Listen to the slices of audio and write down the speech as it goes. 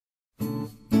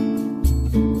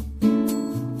Tell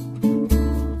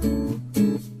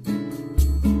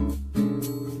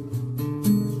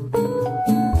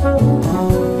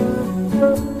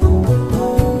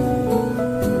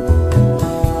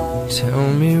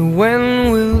me,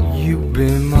 when will you be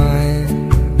mine?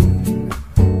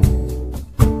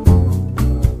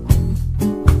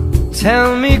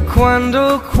 Tell me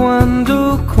quando,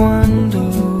 quando, quando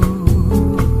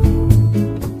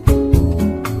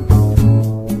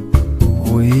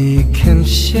we can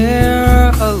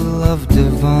share a love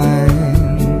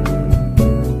divine.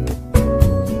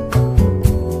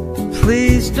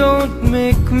 Please don't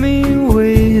make me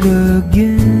wait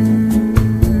again.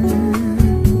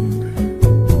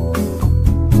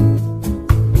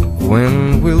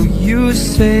 When will you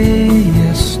say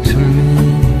yes to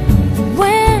me?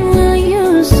 When will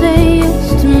you say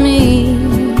yes to me?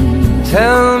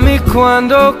 Tell me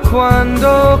quando,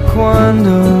 quando,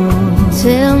 quando.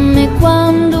 Tell me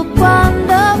quando,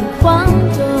 quando,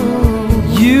 quando.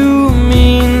 You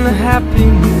mean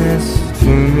happiness to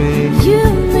me. You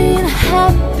mean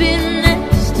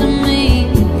happiness to me.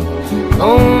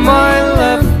 Oh my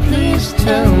love, please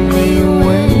tell me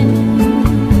when.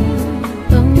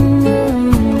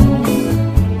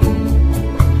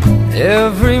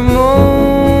 Every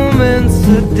moment's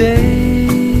a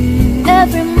day.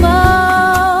 Every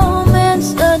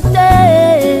moment's a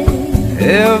day.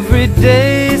 Every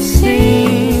day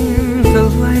seems a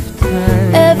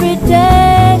lifetime. Every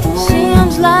day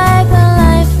seems like a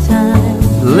lifetime.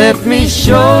 Let me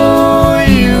show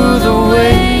you the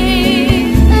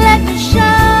way. Let me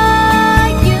show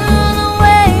you the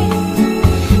way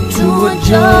to a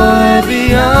joy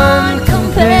beyond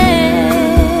compare.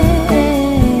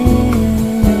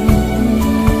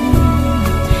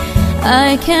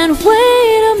 I can't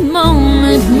wait a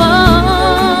moment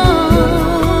more.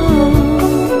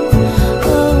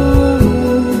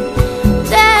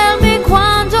 Tell me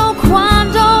quando,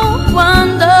 quando,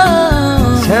 quando.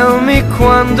 Tell me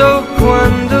quando,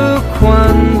 quando,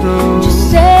 quando.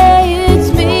 Just say it's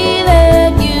me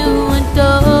that you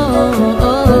adore.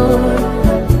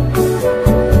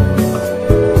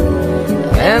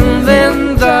 And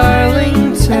then,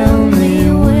 darling, tell me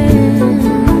when.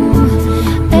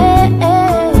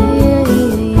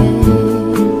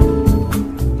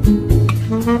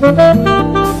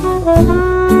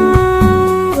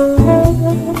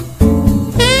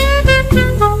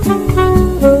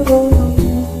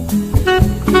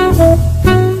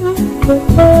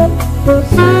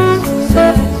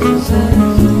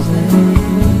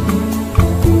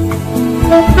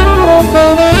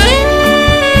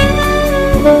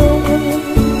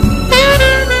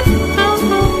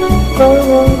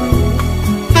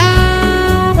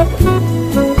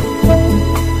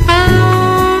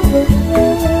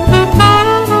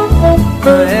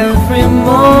 Every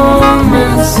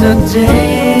moment's a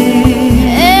day.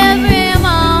 Every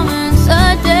moment's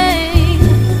a day.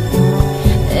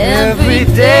 Every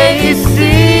day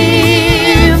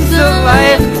seems a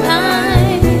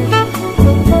lifetime.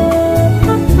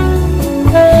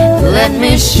 Let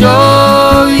me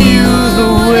show you the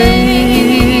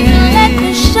way. Let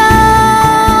me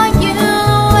show you the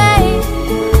way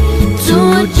To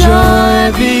a joy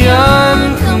beyond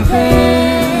compare.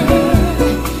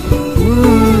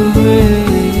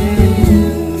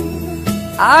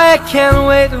 I can't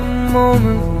wait a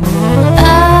moment more.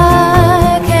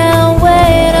 I can't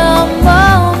wait a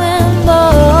moment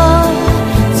more.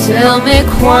 Tell me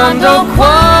quando,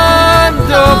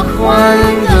 quando,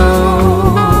 quando.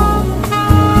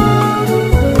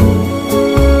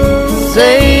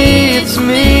 Say it's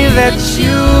me that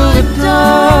you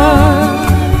adore.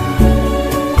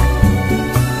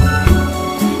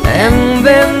 And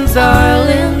then,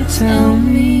 darling, tell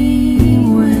me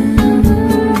when.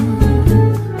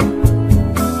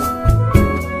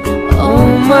 Oh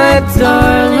my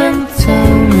darling,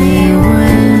 tell me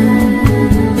when.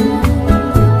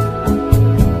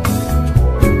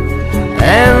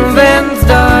 And then,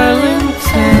 darling,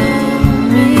 tell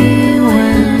me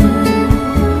when.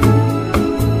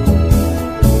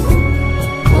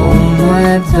 Oh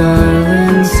my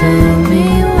darling, tell me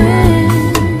when.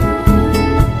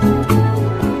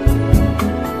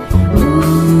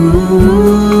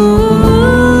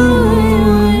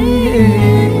 Ooh, yeah.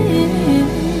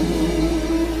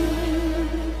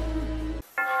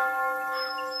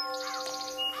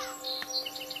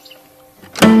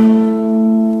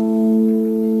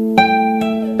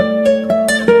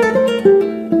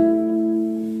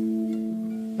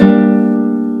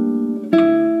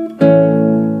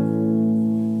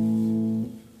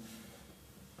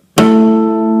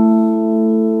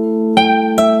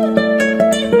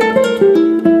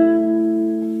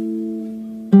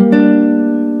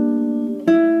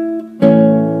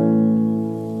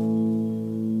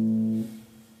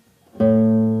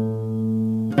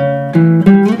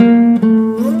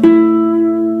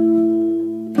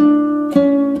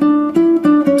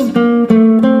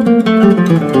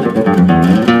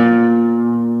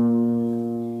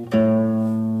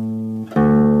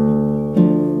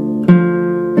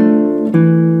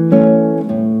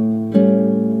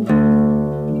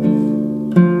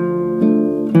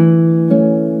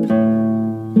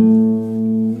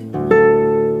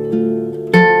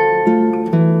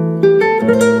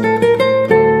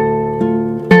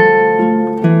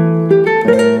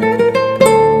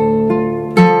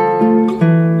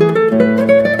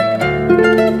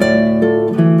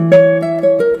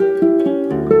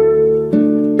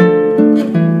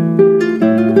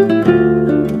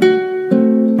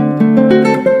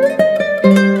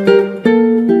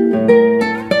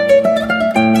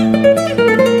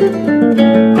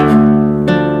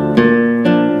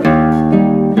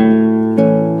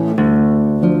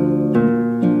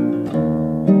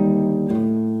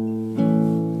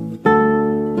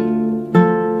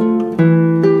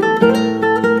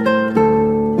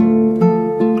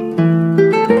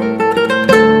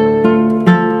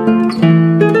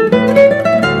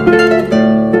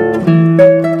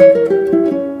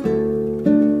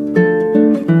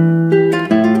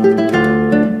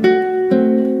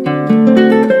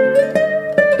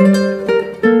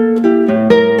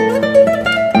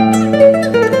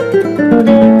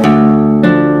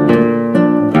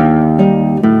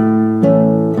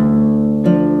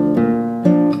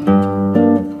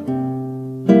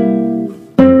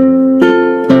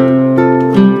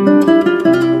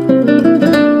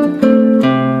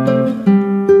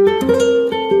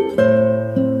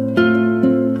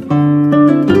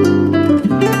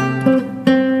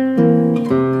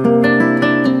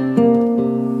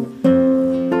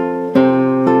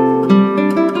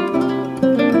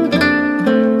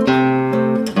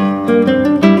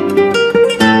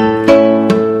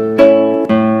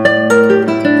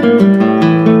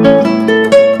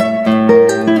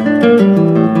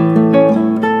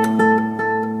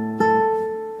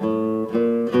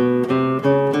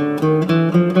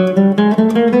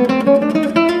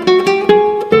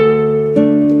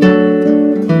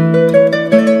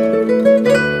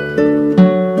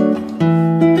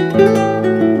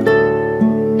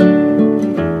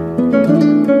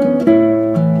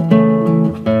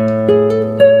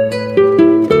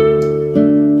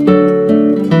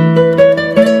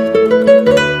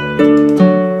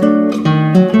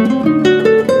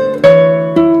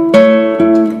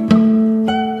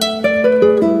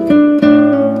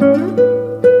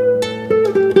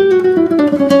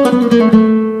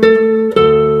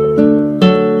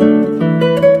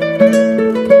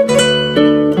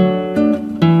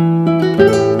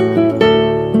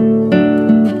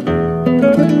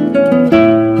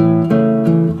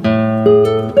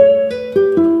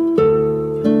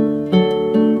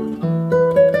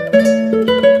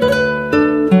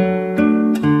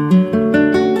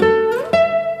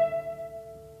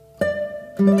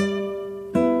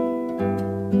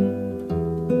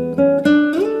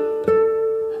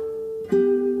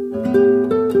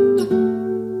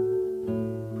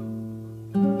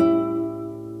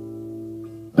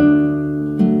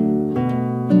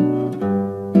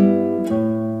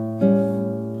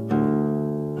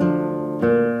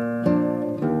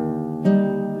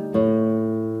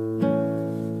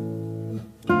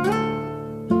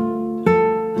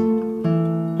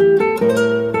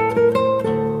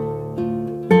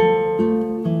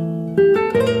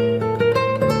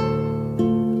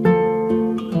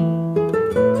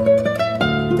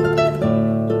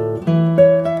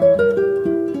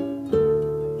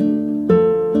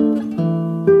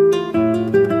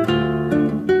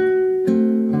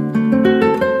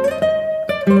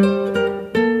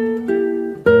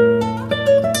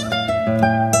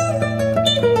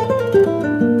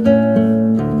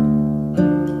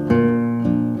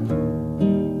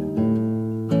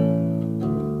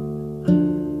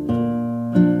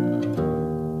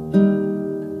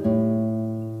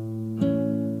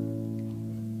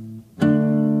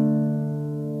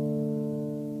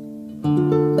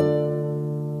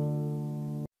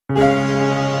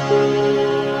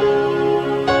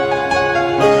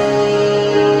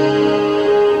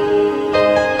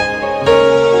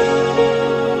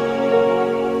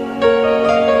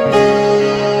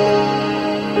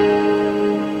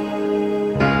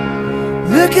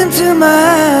 Look into my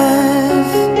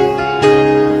eyes,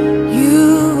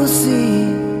 you will see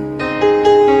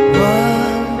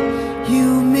what you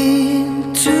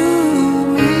mean to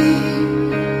me.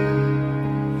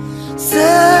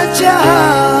 Such a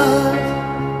heart,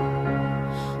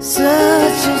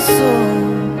 such a soul.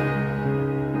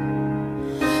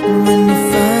 And when you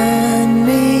find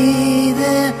me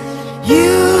there,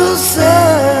 you'll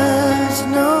search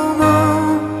no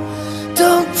more.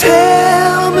 Don't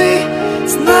tell me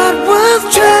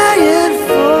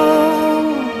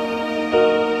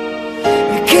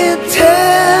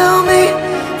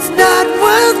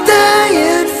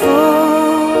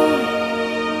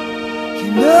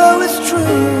it's true.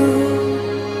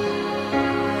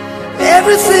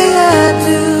 Everything I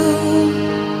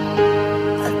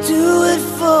do it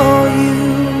for you.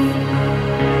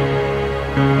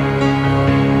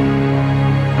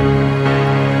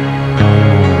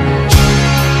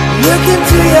 Look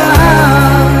into your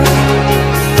heart,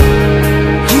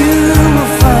 you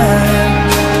will find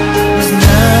there's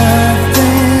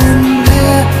nothing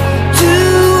there to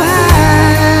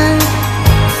hide.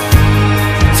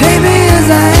 Take me as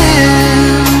I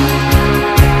am,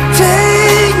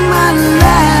 take my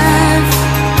life.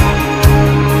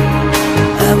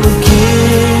 I would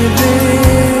give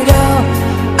it all,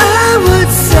 I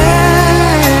would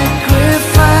sacrifice.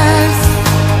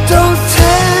 Don't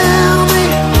tell me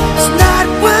it's not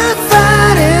worth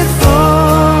fighting for.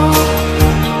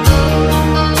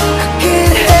 I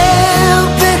can't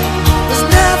help it, there's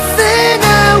nothing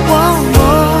I want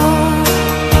more.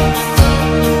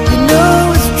 You know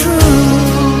it's true.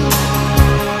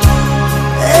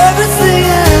 Everything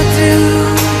I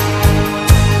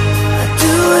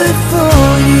do it for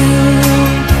you.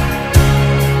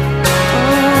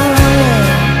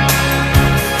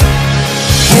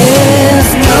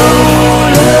 There's no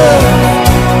love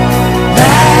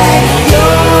like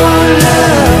your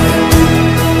love,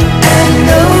 and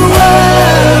no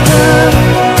other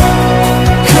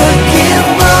could give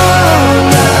more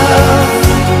love.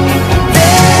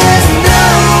 There's no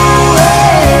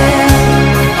way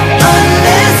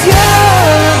unless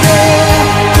you're there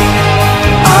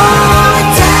all the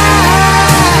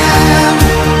time,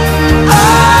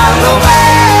 all the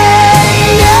way,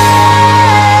 yeah.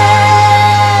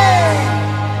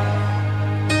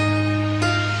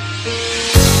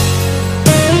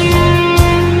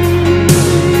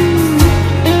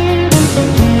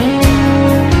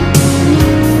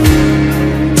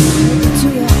 To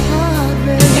your heart,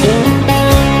 baby.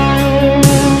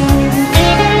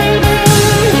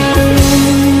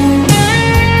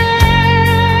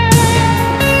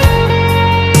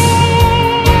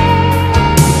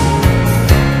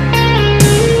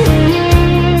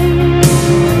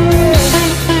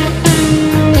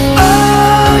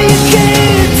 Oh, you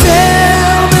can't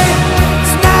tell me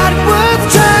it's not worth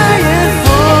trying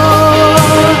for.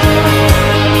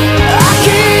 I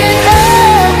can't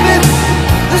help it,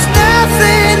 there's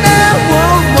nothing I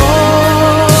want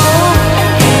more.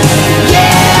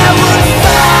 Yeah, I would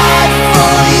fight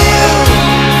for you,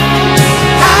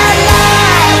 I'd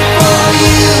lie for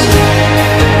you,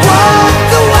 walk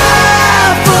the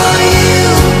wire for you.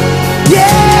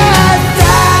 Yeah, I'd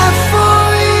die for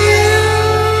you.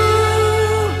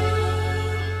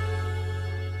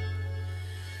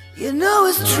 You know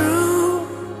it's true.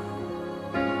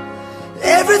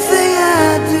 Everything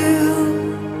I do,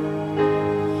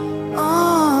 I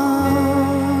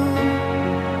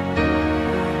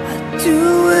do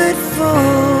it for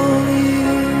you.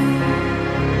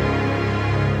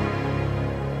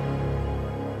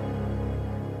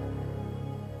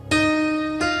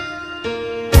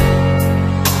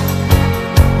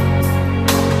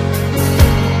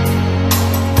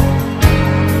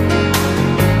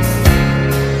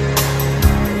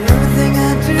 Everything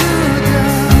I do,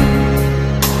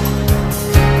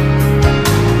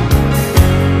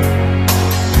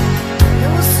 it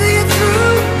will see it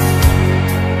through.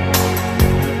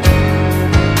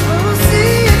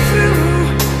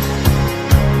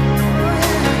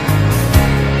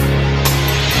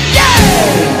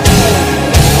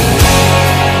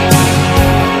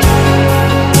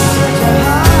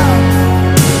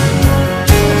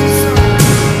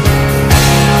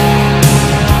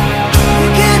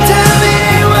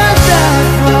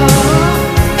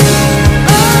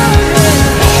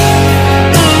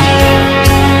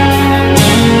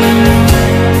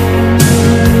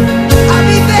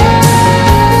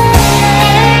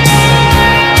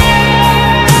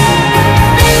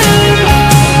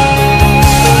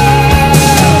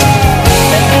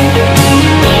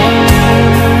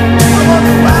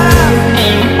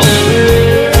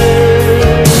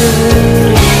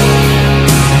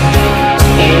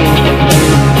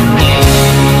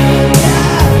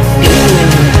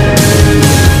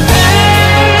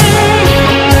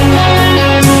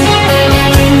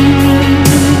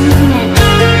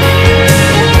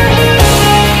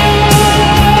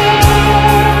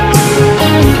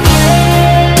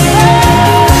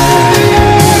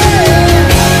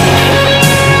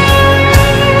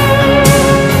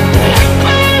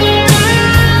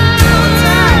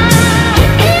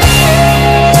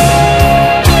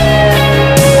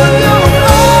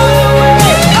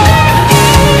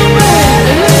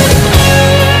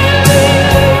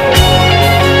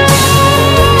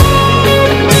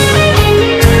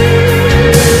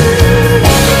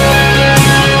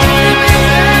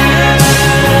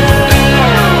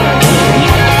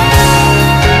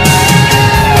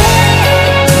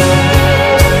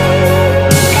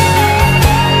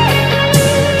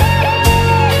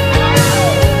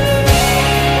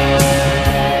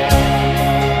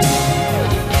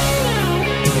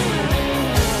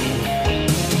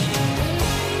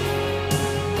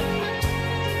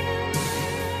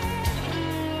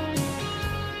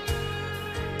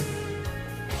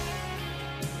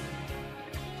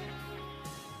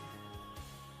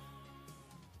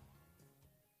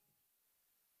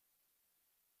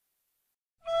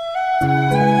 Every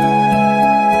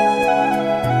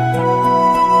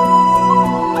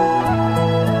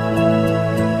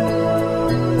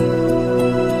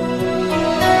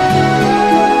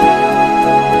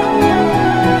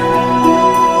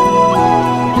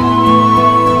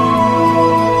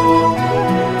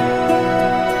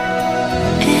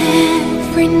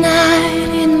night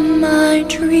in my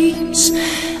dreams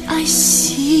I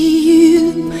see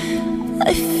you,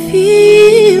 I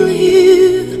feel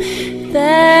you.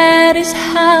 That is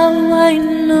how I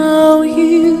know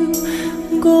you.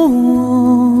 Go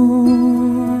on.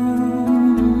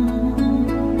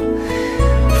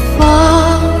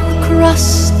 Far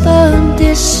across the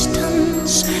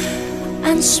distance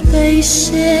and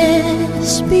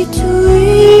spaces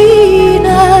between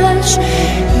us,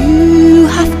 you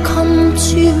have come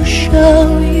to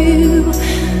show you.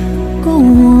 Go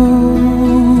on.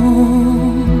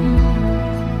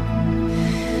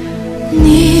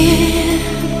 Near,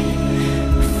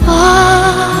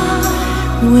 far,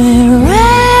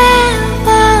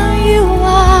 wherever you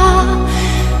are,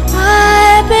 I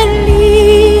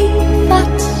believe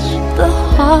that the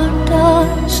heart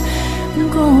does.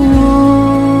 Go on.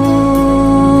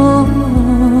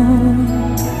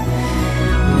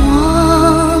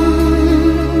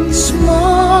 Once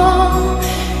more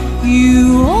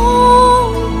you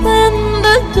open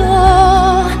the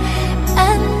door,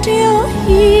 and you're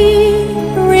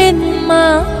here in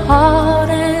my heart,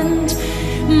 and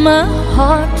my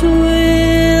heart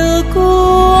will go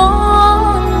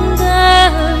on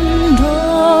and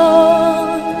on.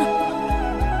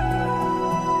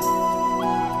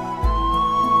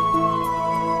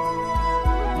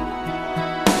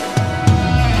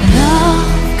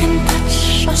 Love can touch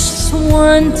us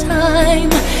one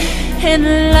time and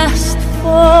last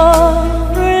for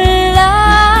a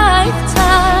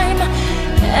lifetime,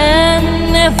 and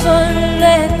never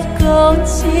let go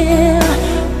till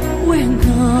we're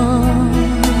gone.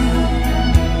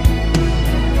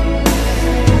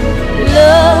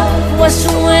 Love was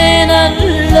when I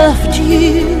loved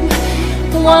you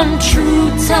one true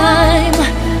time.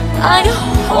 I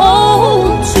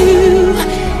hold you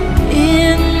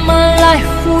in my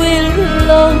life,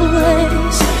 will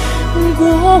always go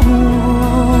on.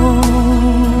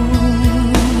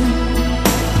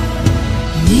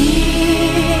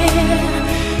 Near,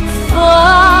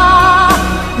 far,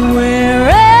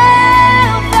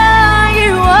 wherever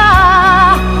you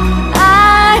are, I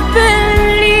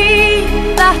believe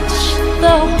that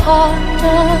the heart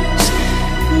does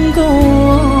go on.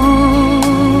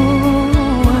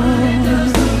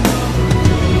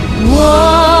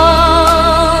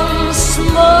 Once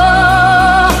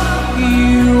more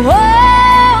you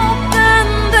open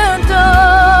the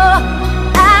door,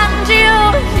 and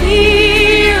you're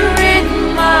here in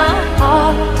my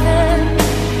heart, and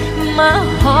my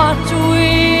heart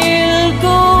will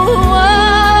go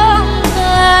on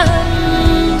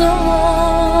and on.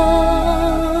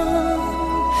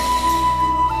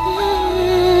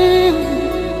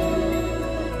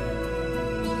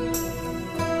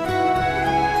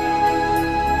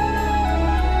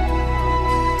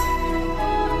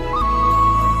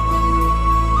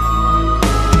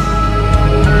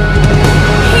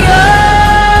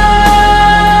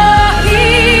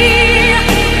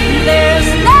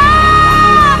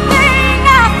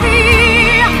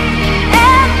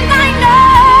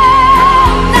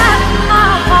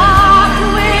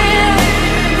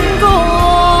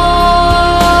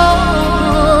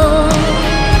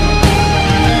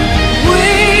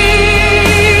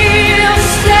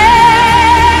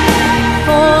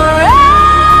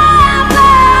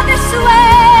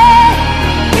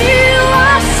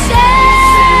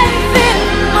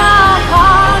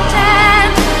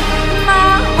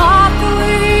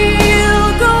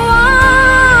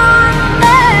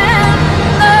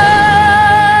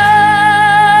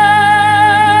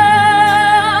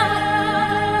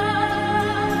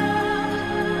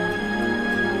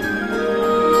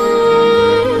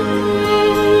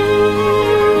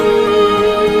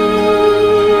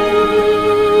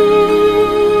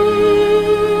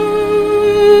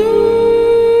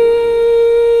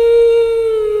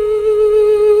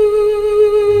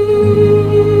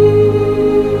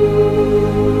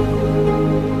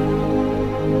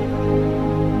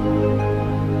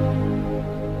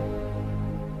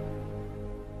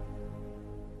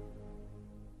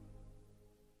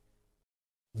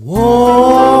 Oh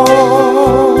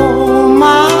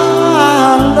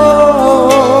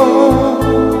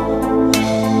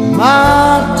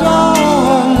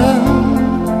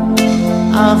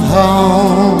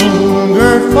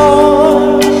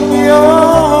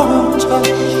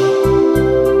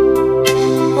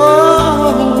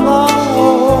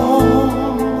Lord,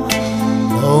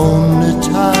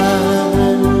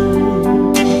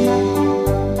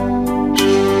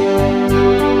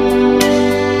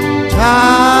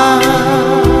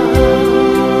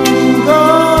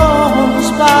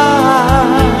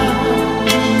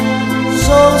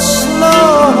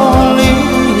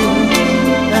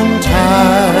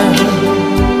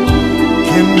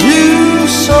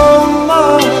 so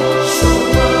much.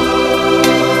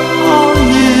 Are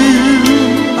you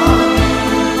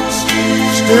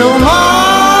still mine?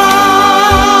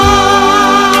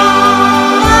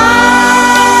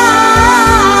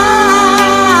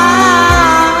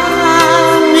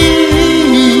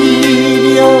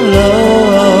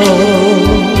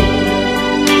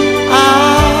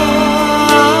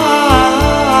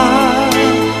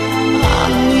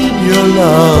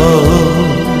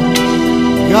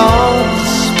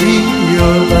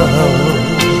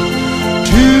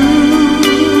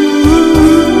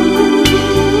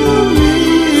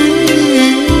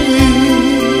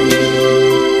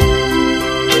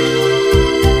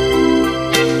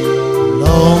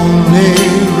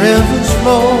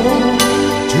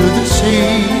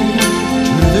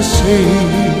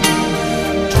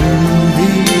 To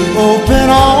the open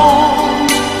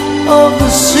arms of the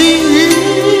sea,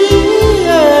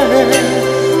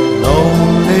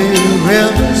 lonely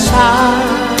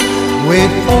riverside,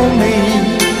 wait for me,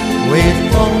 wait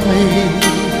for me.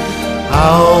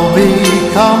 I'll be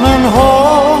coming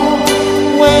home,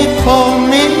 wait for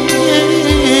me.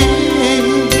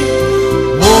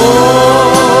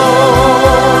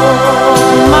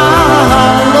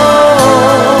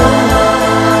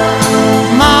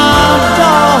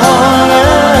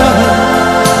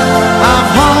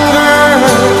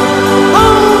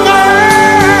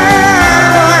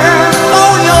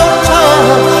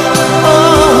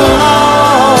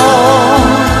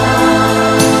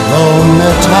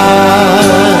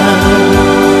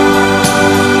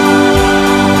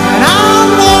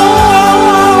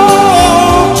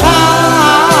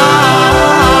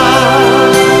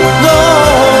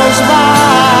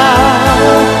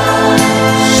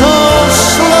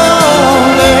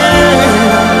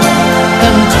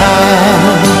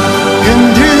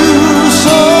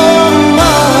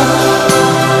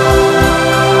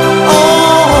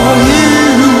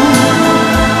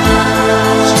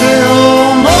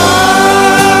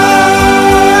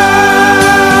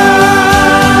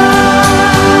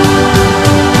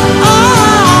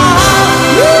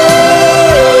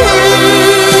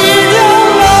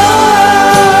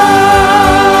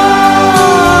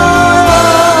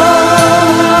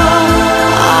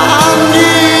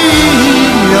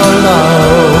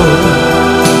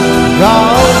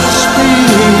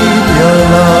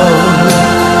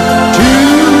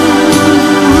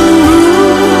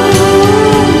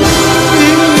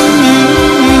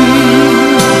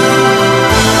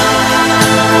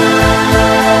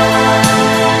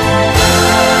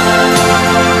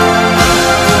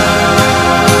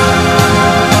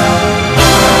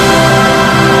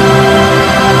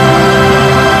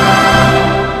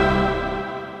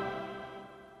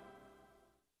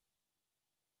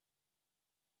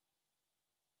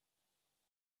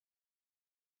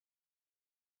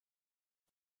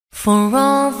 For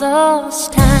all those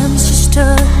times you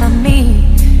stood by me,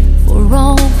 for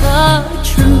all the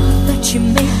truth that you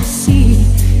made me see,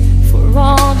 for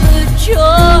all the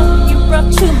joy you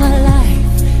brought to my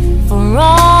life, for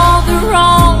all the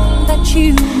wrong that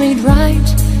you made right,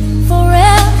 for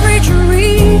every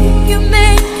dream you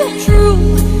made come true,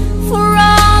 for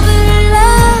all the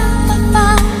love I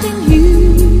found in you,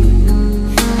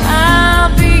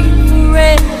 I'll be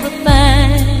forever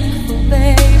thankful,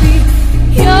 baby.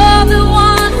 You're the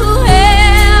one who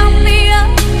held me up,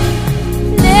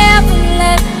 never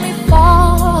let me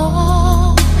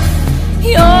fall.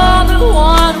 You're the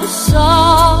one who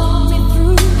saw me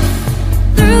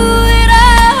through it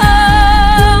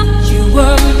all. You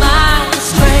were my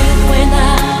strength when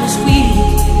I was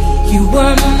weak. You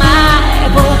were my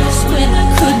voice when I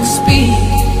couldn't speak.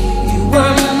 You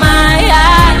were my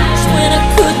eyes when I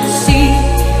couldn't see.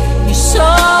 You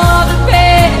saw the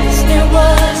best there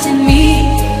was in me,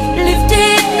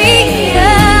 lifted me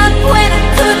up when I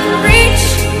couldn't reach.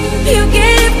 You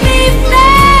gave me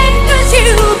faith 'cause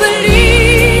you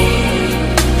believe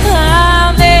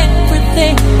I'm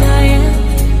everything I am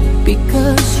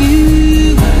because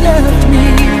you loved me.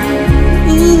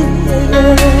 Ooh,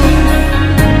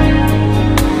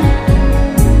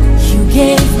 you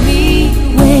gave me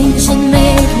wings and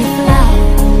made me fly.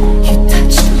 You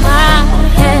touched my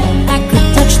head, I could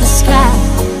touch the sky.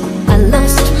 I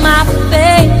lost my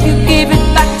faith, you gave it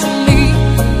back to me.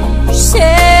 You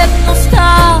said no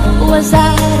star was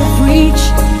out of reach.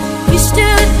 You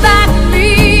stood by me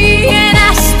and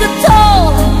I stood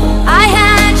tall. I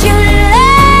had your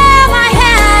love, I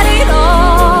had it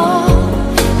all.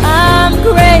 I'm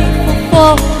grateful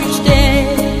for each day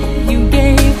you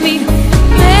gave me.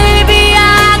 Maybe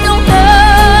I don't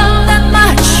know that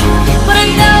much, but I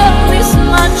know this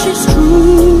much is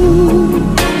true.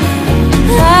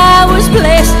 I was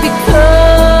blessed because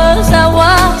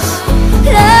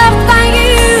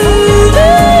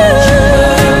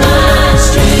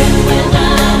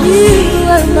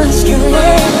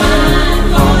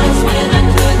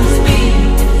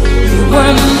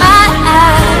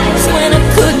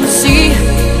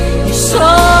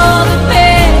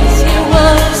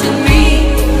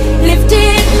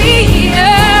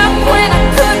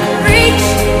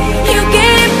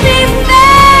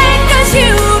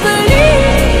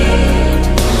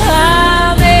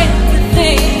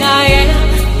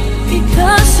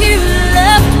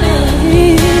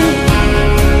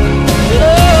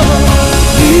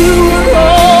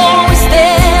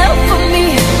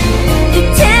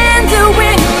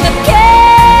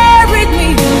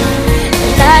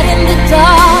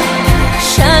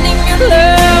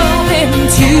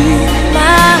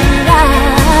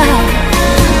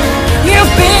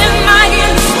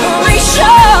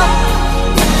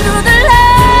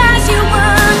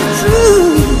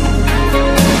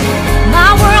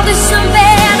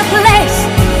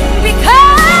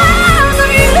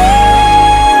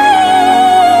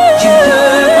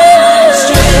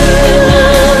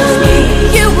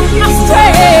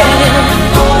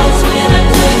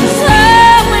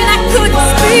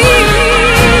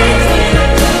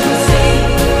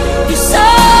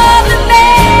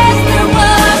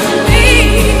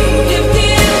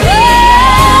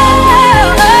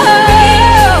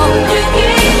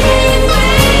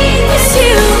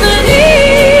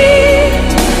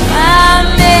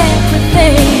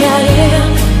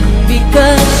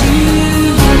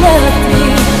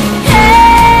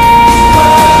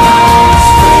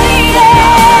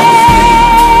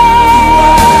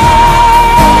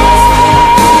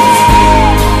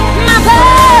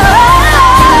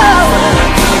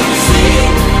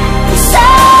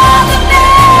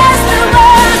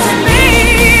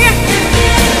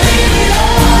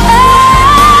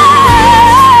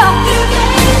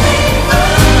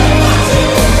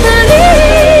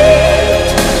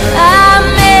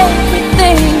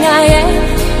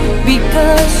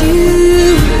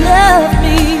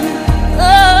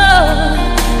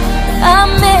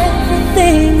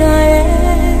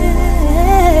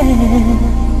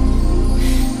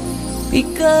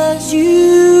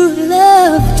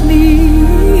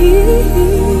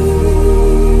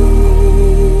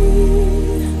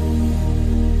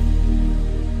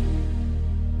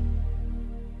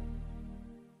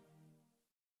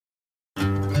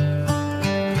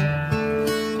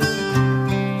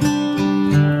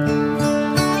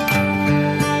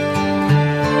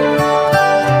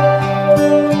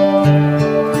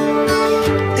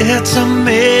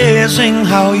amazing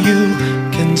how you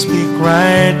can speak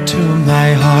right to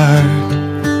my heart.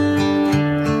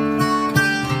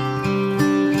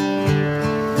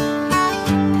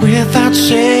 Without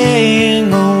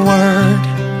saying a word,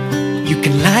 you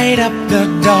can light up the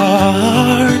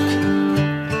dark.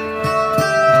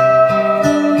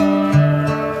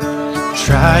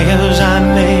 Try as I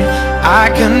may, I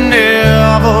can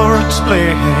never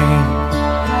explain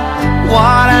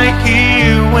what I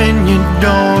hear when you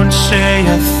don't say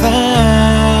a thing.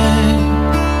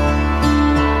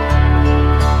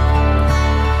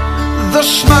 The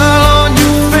smile on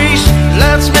your face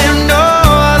lets me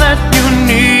know that you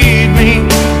need me.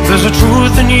 There's a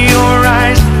truth in your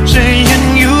eyes saying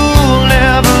you'll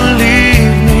never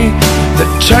leave me. The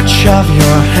touch of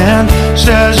your hand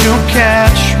says you'll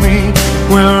catch me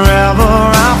wherever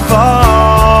I fall.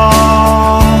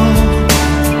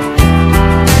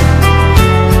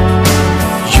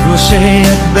 You say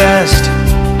it best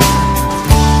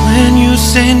when you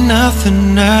say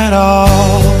nothing at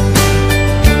all.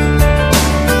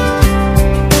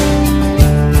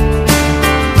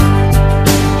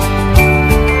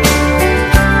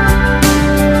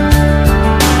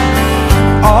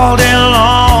 All day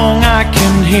long I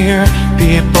can hear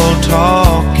people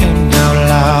talking out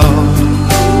loud.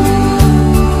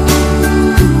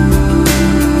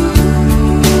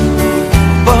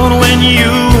 But when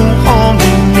you hold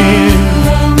me near,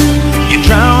 you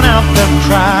drown out the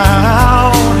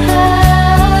crowd.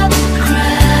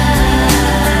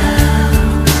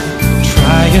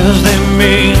 Try as they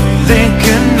may, they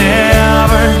can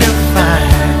never define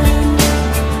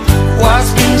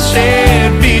what's been said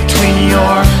between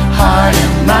your heart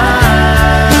and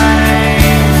mine.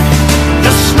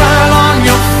 The smile on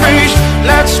your face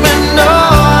lets me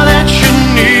know that you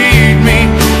need me.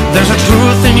 There's a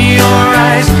truth in your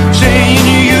eyes saying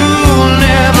you'll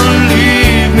never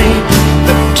leave me.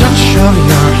 The touch of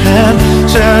your hand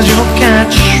says you'll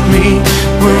catch me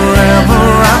wherever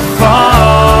I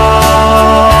fall.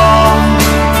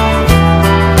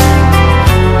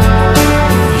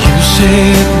 You say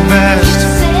it best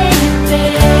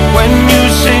when you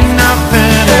say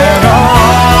nothing at all.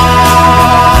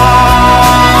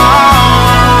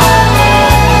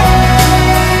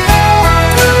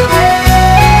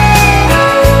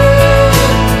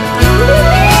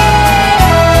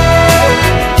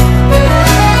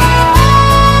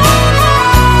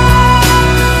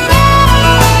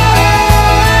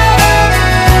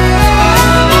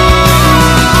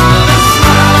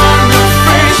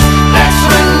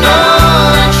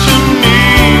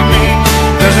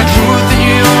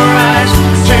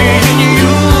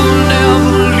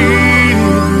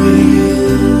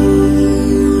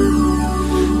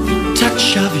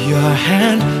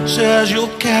 Says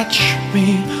you'll catch me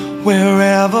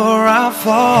wherever I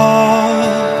fall.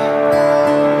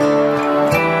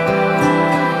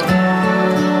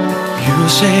 You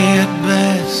say it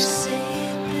best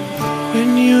when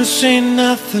you say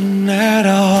nothing at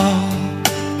all.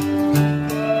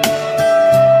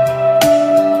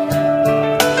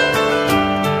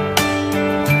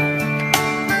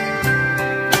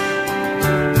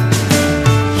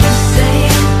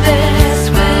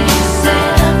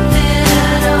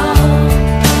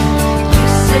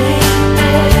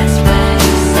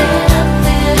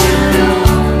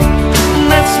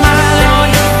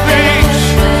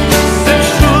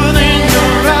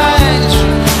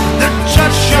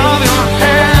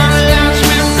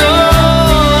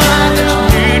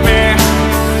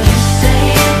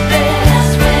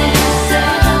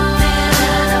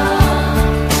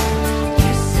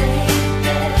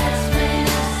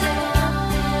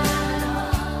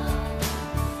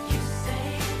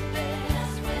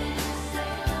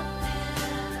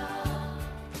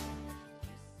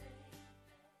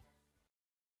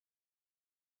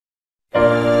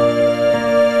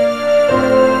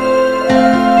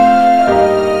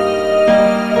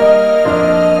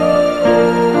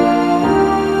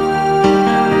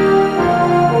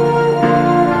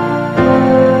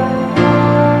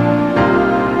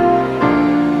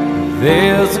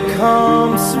 There's a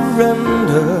calm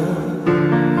surrender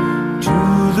to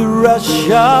the rush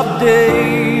of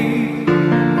day,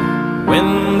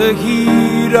 when the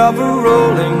heat of a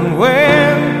rolling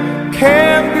wave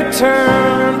can't be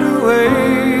turned away.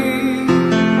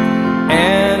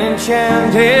 An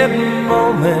enchanted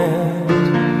moment,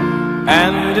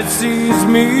 and it sees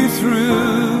me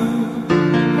through.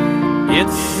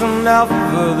 It's enough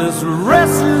for this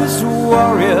restless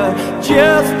warrior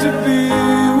just to be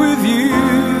with you.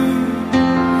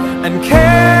 And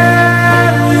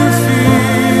can you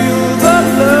feel the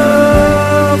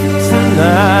love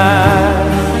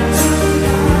tonight?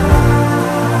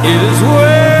 It is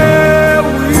where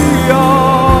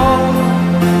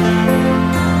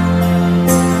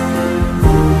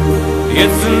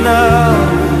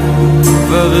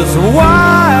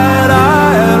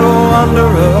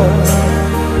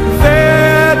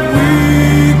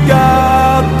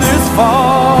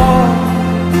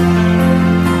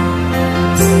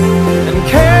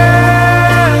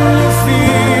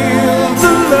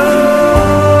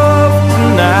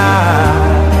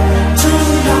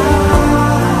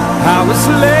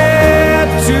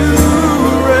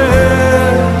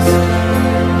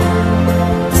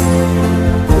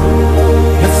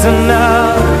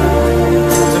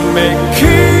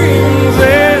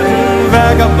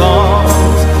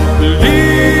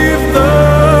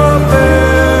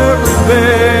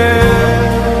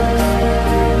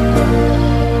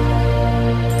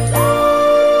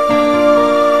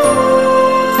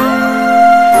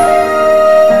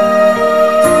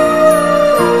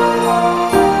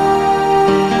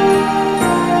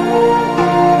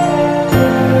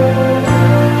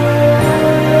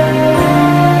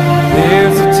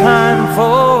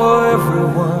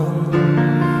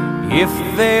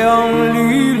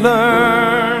we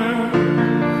learn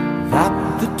that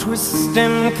the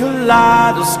twisting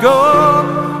kaleidoscope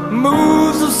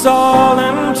moves us all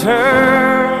in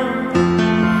turn.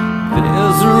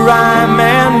 There's a rhyme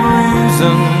and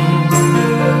reason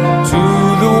to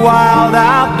the wild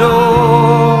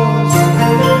outdoors.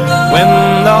 When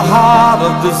the heart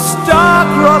of the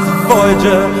star-crossed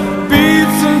Voyager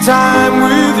beats in time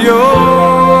with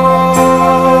yours.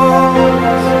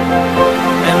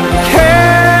 And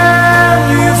can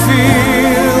you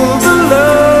feel the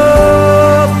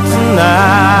love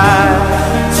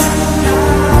tonight?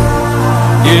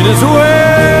 It is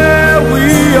where we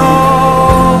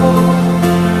are.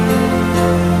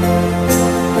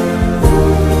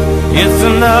 It's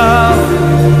enough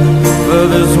for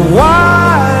this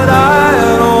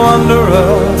wide-eyed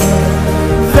wanderer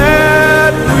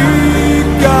that we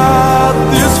got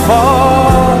this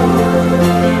far.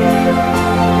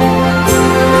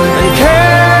 And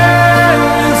can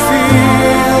you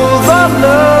feel the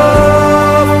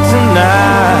love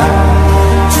tonight?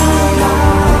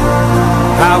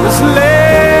 How it's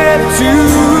led to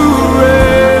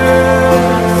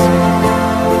rest.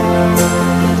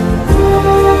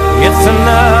 It's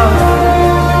enough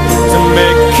to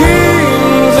make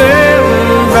kings and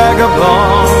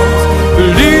vagabonds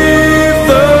believe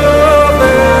the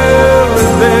very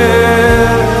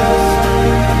best.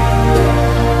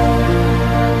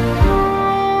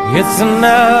 It's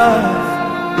enough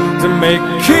to make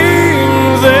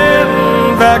kings and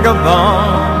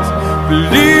vagabonds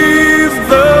believe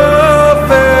the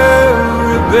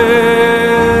very best.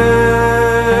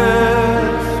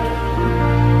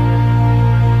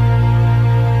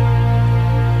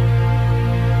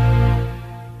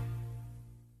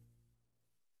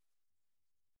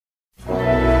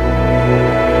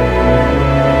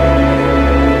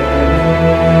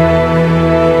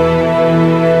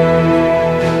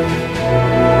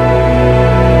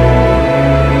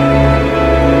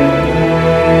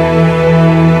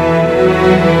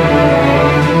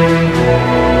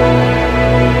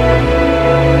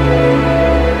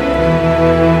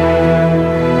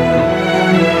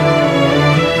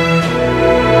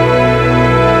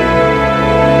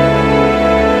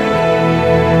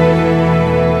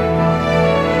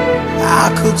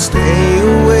 Stay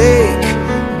awake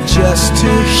just to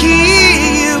hear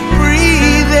you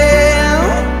breathing.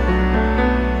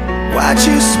 Watch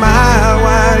you smile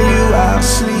while you are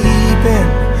sleeping,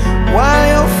 while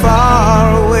you're far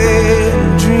away and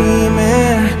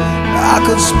dreaming. I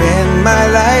could spend my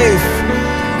life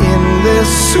in this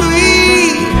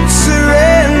sweet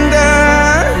surrender.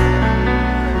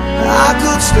 I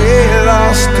could stay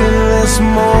lost in this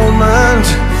moment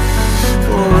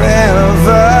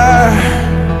forever.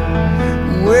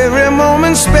 Every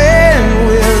moment spent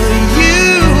with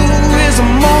you is a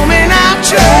moment I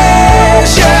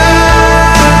treasure.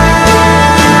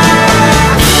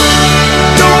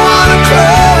 Don't wanna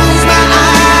close my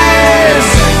eyes,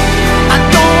 I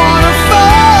don't wanna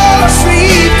fall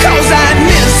asleep, 'cause I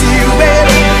miss you,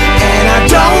 baby, and I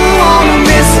don't wanna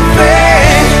miss a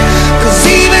thing. 'Cause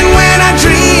even when I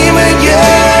dream of you,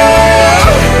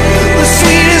 the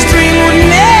sweetest dream would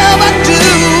never do.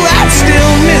 I'd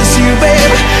still miss you,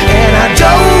 baby, and I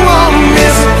don't want to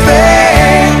miss a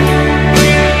thing.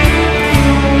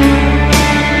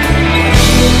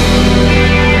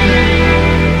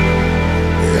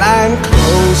 Lying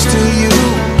close to you,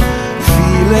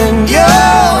 feeling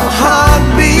your heart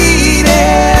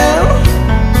beating,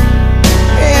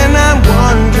 and I'm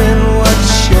wondering what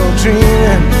you're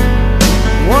dreaming,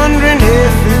 wondering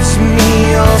if it's me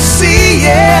you're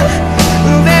seeing.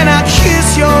 Then I kiss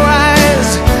your eyes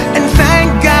and thank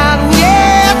God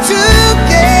we're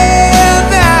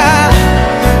together.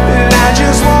 And I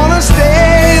just wanna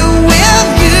stay with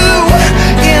you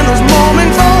in this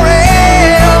moment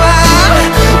forever,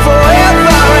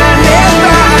 forever and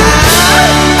ever.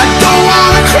 I don't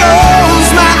wanna close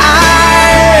my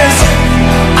eyes,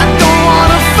 I don't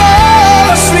wanna fall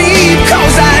asleep,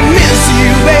 'cause I miss you,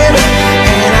 baby,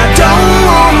 and I don't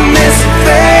wanna miss a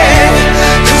thing.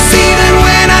 'Cause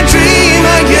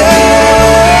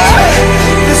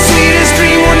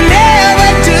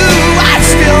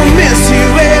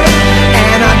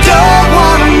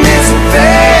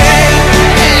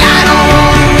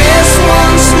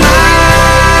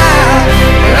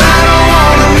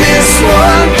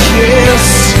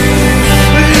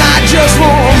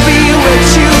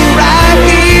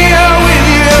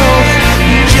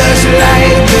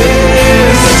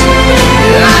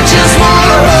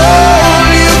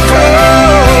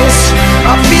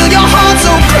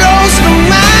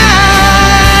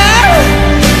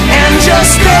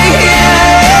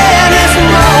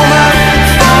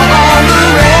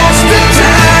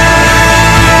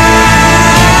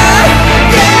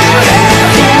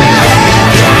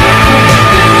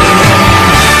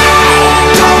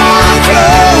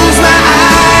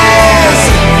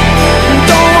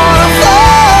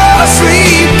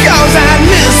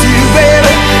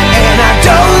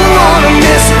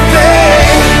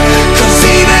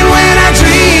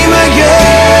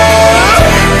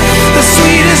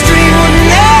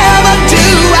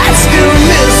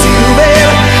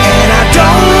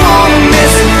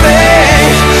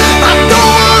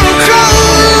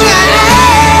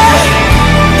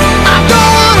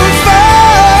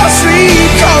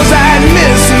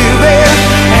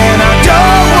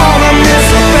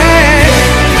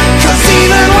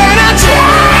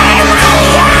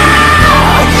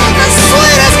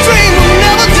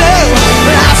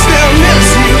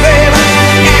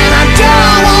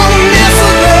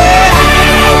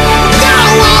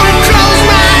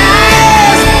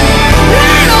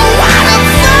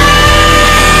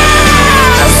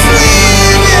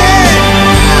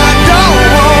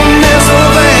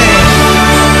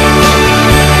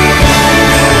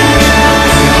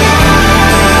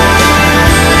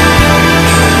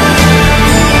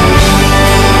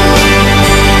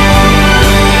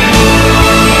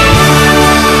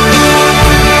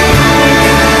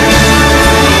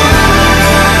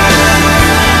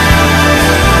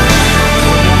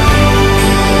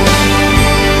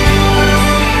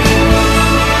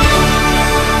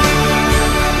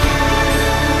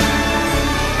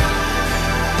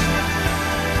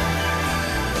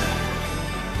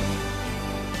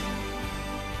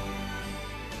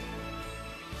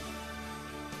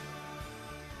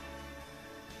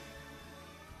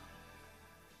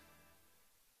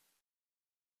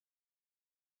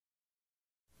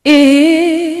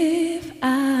If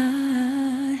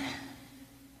I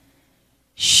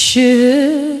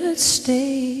should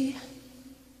stay,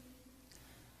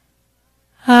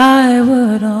 I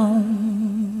would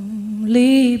only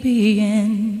be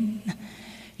in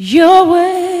your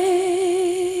way,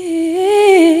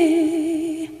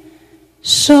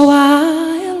 so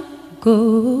I'll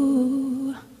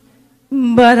go,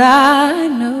 but I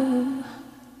know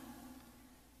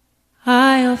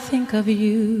I'll think of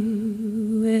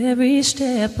you every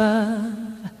step of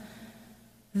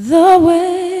the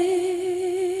way.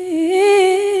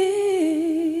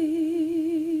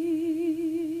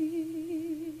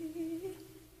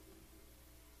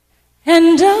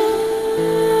 And I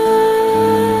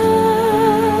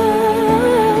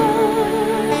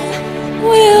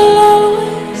will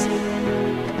always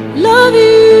love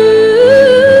you.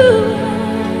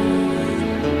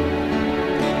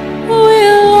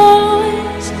 Will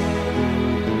always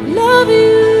love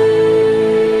you.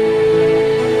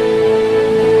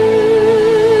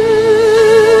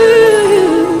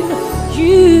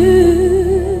 You,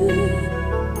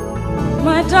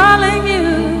 my darling, you.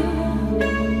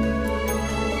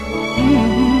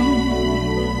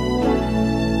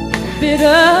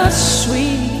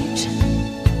 Bittersweet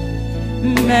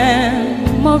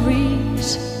memories,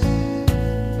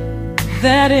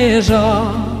 that is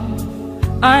all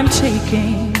I'm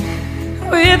taking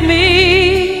with me.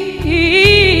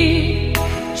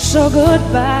 So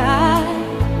goodbye,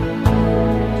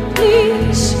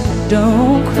 please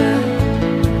don't cry.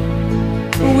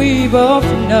 We both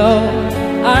know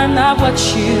I'm not what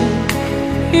you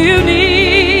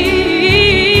need.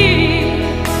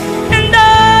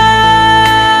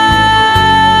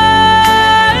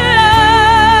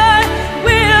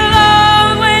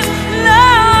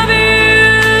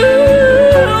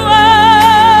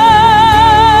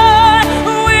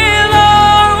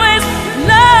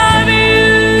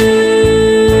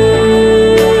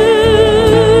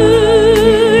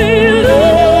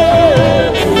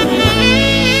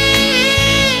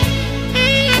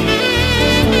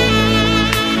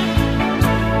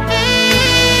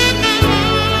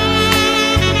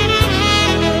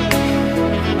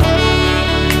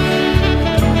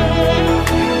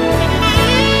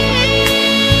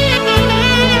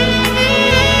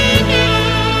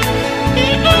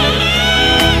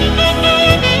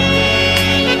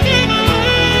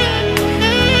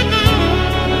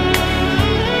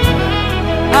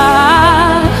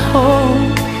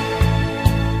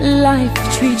 Life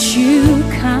treats you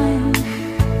kind,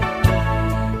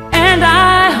 and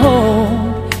I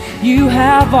hope you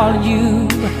have all you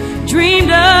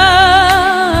dreamed of,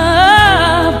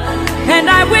 and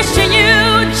I wish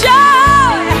you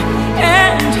joy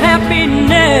and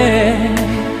happiness,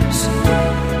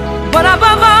 but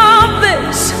above all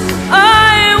this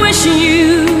I wish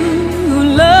you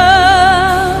love.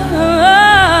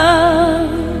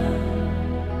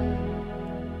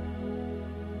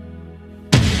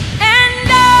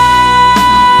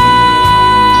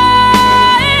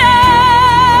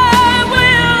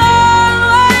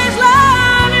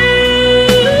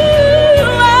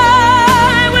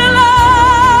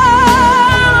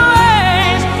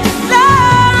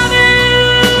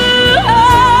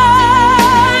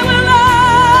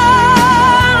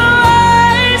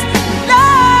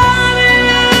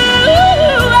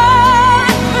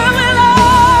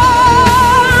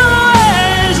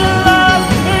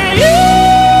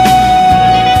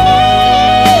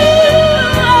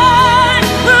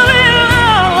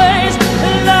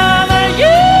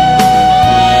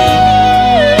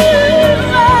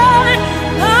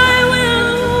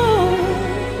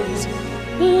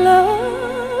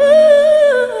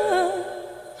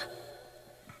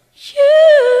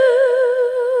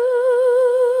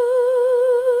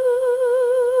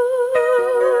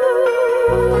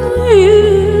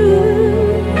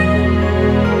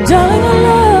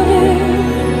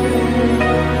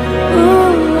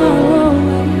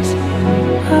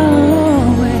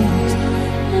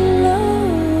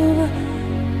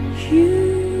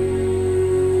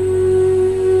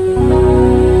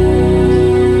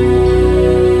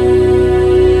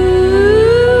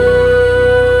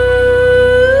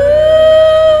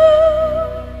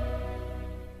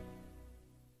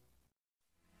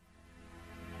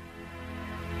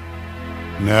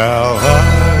 Now I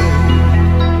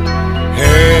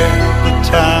had the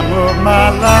time of my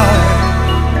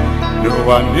life. No,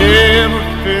 I never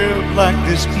felt like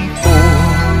this before.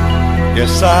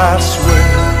 Yes, I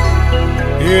swear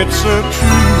it's a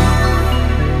truth,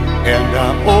 and I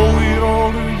owe it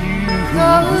all to you.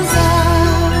 'Cause I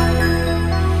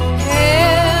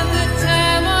had the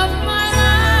time of my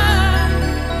life,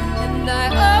 and I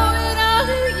owe it all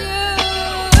to you.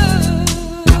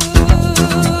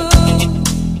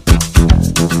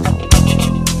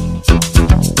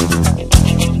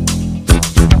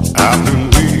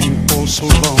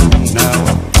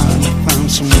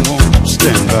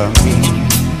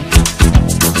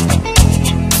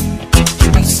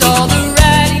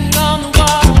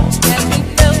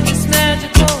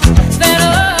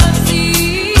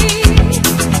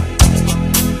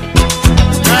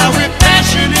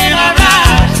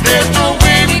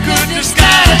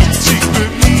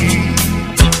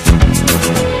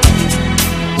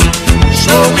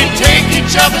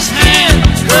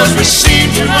 never seem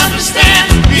to understand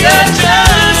the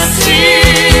urgency.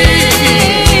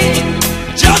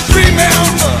 Just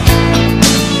remember,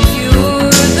 You're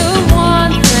the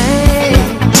one thing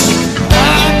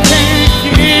I can't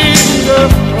get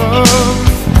enough of.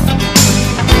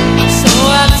 So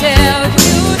I'll tell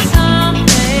you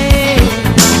something.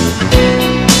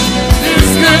 This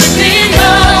could be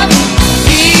love,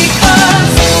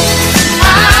 because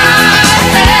I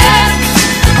had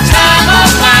the time of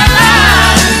my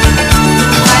life.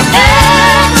 I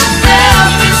never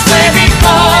felt this way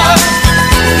before.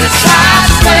 This I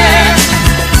swear,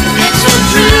 it's so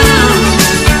true,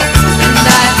 and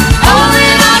I owe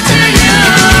it all to you.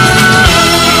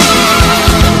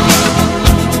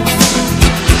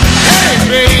 Hey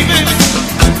baby,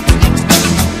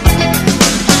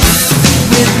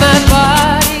 With my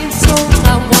body and soul,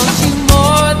 I want you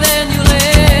more than you'll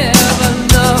ever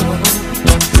know.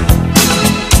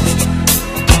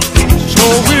 So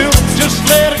we'll just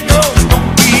let it go.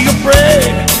 Don't be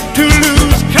afraid to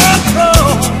lose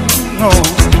control. No.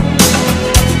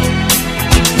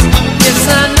 Yes,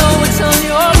 I know it's on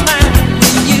your mind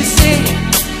when you say,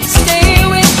 stay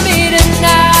with me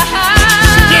tonight.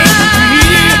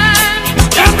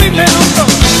 And remember,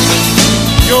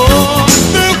 you're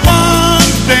the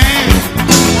one thing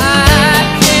I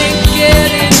can't get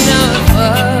enough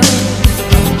of.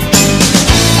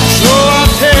 so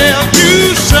I'll tell you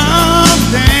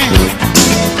something.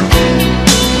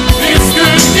 this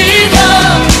could be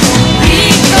love,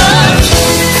 because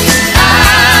I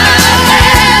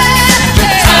had the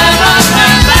time of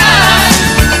my life.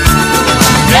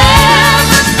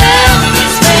 Never felt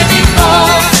this way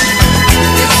before.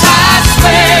 Yes, I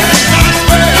swear,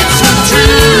 it's so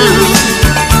true,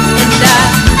 and I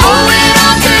owe it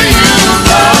all to you,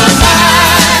 'cause I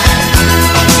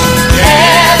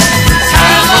had the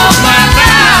time of my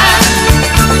life,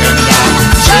 and I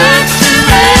searched to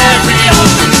every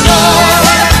open door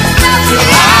till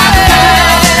I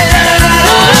found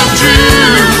love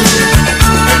true,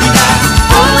 and I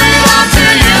owe it all to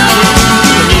you.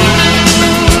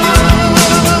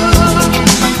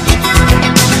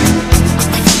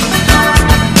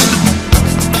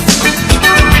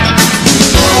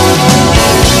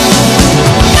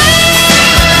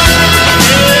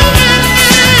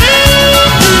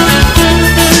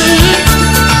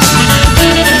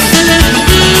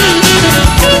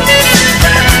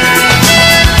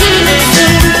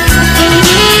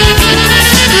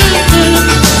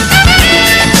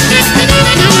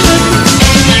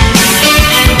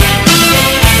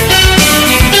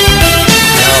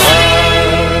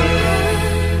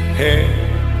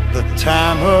 Had the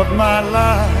time of my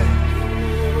life.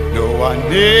 No, I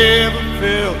never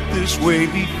felt this way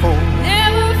before.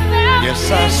 Never felt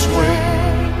Yes, I this swear. way.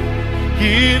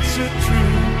 It's the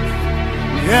truth,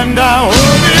 and I owe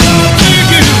it all to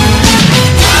you.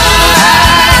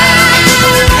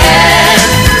 Had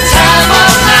the time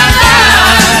of my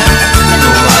life.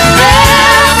 No, I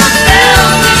never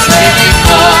felt this way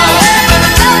before.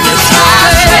 Yes, I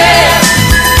swear,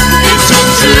 it's so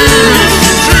true,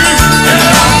 and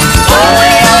I owe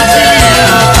it all to you,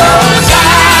 'cause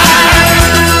I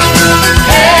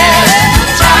had the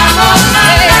time of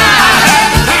my life.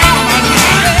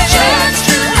 Searched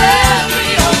to every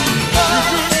open door.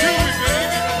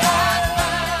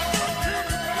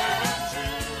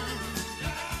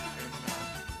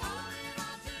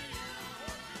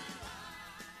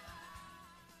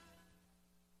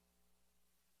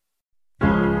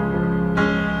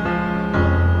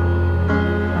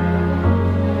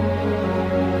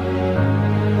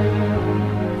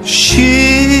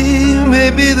 She may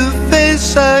be the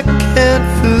face I can't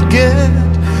forget,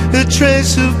 a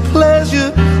trace of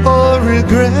pleasure or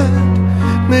regret,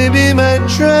 maybe my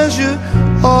treasure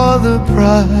or the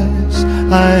price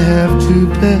I have to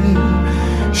pay.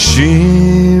 She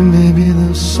may be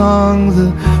the song the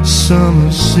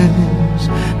summer sings,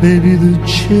 maybe the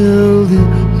chill the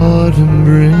autumn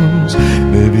brings,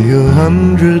 maybe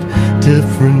 100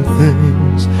 different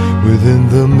things within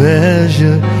the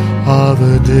measure of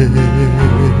a day.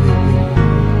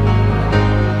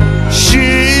 She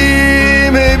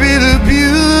may be the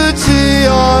beauty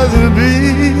or the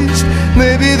beast,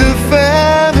 maybe the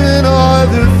famine or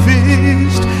the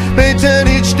feast, may turn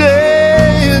each day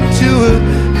into a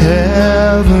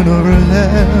heaven or a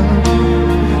hell.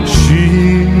 She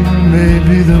may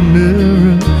be the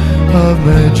mirror of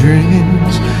my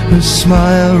dreams, a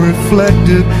smile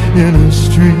reflected in a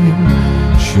stream.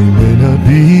 She may not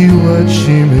be what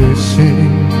she may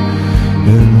seem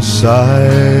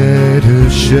inside her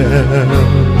shell.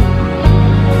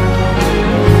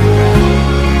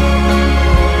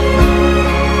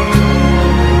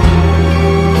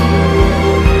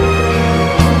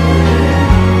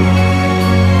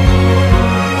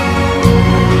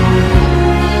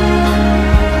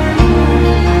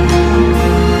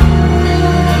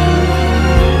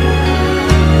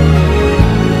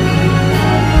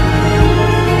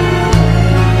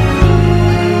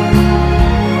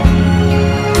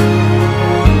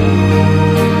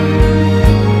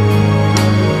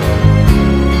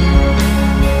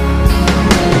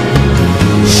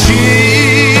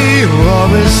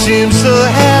 seems so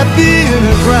happy in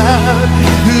a crowd,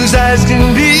 whose eyes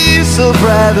can be so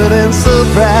private and so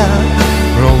proud.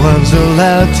 No one's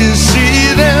allowed to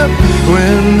see them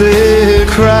when they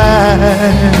cry.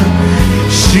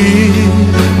 She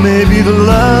may be the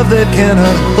love that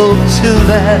cannot hope to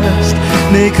last,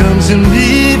 may come to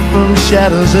me from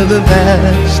shadows of the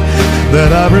past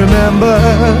that I remember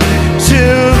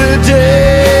till the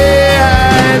day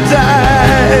I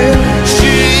die.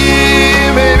 She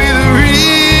may be the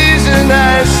reason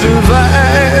I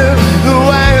survive, the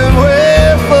why and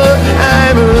wherefore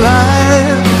I'm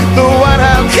alive, the one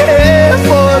I'll care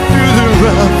for through the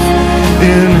rough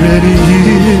and ready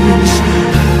years.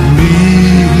 Me,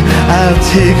 I'll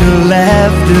take her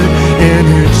laughter and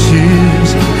her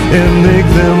tears and make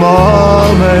them all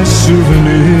my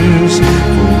souvenirs.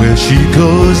 For where she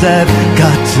goes, I've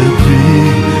got to be.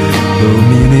 The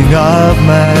meaning of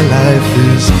my life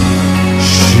is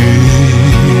she.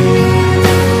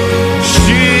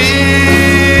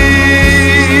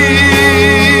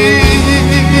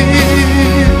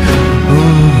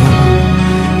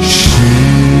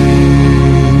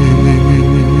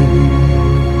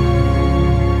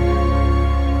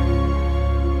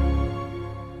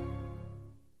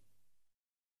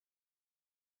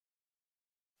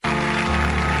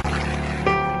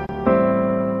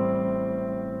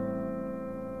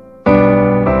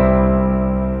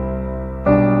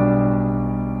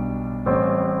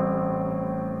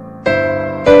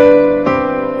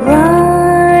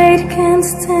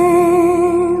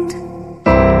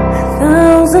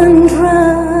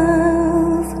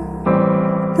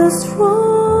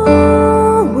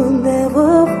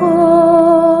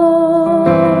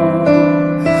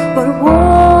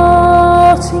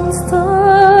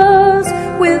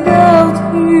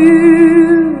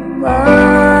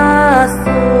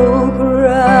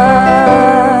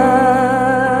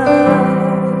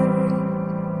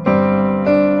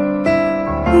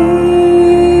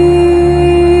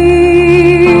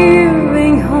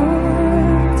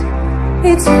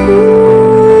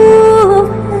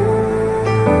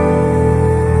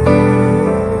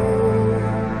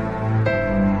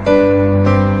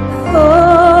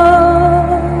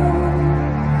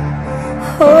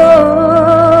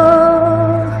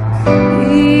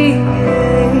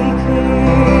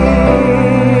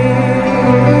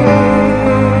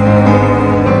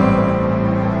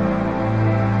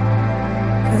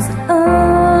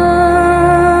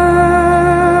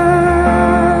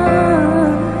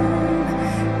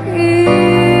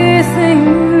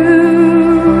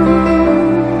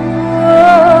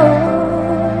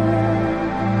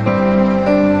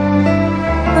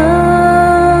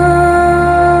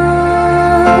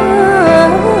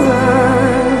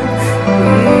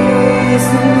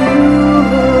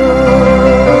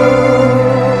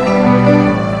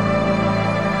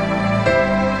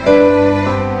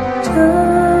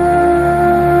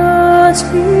 Touch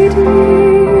me deep.